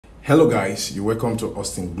Hello guys, you're welcome to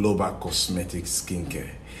Austin Global Cosmetic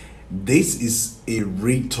Skincare. This is a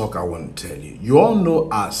real talk I want to tell you. You all know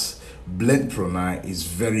as Blend Pro 9 is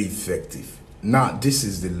very effective. Now this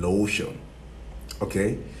is the lotion,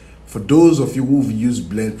 okay? For those of you who've used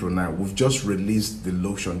Blend Pro 9, we've just released the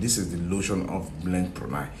lotion. This is the lotion of Blend Pro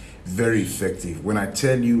 9. Very effective. When I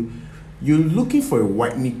tell you, you're looking for a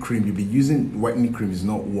whitening cream, you'll be using whitening cream is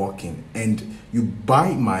not working, and you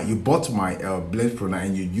bought my Blend Pro 9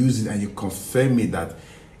 and you use it and you confirm me that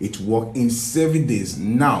it worked in 7 days.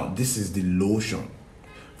 Now this is the lotion.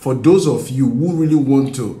 For those of you who really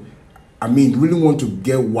want to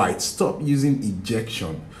get white, stop using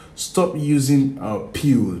injection, stop using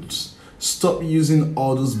pills, stop using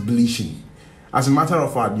all those bleaching. As a matter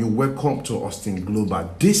of fact, you're welcome to Austin Global.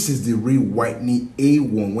 This is the real whitening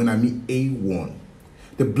A1. When I mean A1,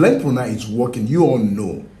 the Blend Pro 9 is working. You all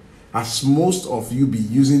know, as most of you be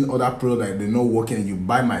using other products that they're not working, and you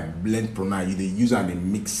buy my Blend Pro 9, they use and they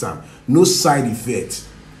mix them. No side effect.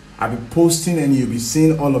 I'll be posting and you'll be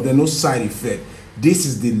seeing all of them. No side effect. This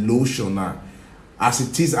is the lotion now. As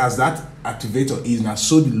it is, as that activator is now,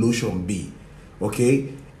 so the lotion be.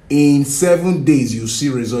 Okay. In 7 days, you see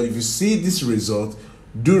result. If you see this result,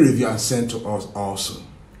 do review and send to us also.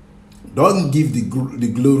 Don't give the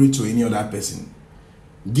glory to any other person.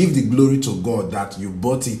 Give the glory to God that you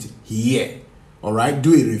bought it here. All right,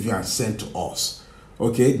 do a review and send to us.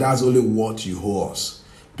 Okay, that's only what you owe us.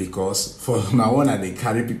 Because for now on, they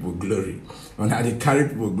carry people glory. When they carry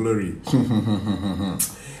people glory.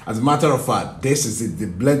 As a matter of fact, this is it. The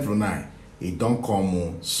Blend Pro 9. It don't come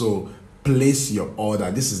on. So place your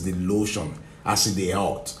order. This is the lotion as it is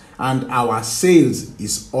out, and our sales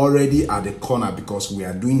is already at the corner because we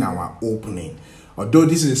are doing our opening. Although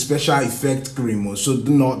this is a special effect cream, so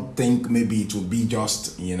do not think maybe it will be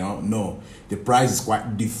just, no, the price is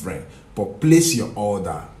quite different. But place your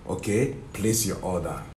order, okay? Place your order.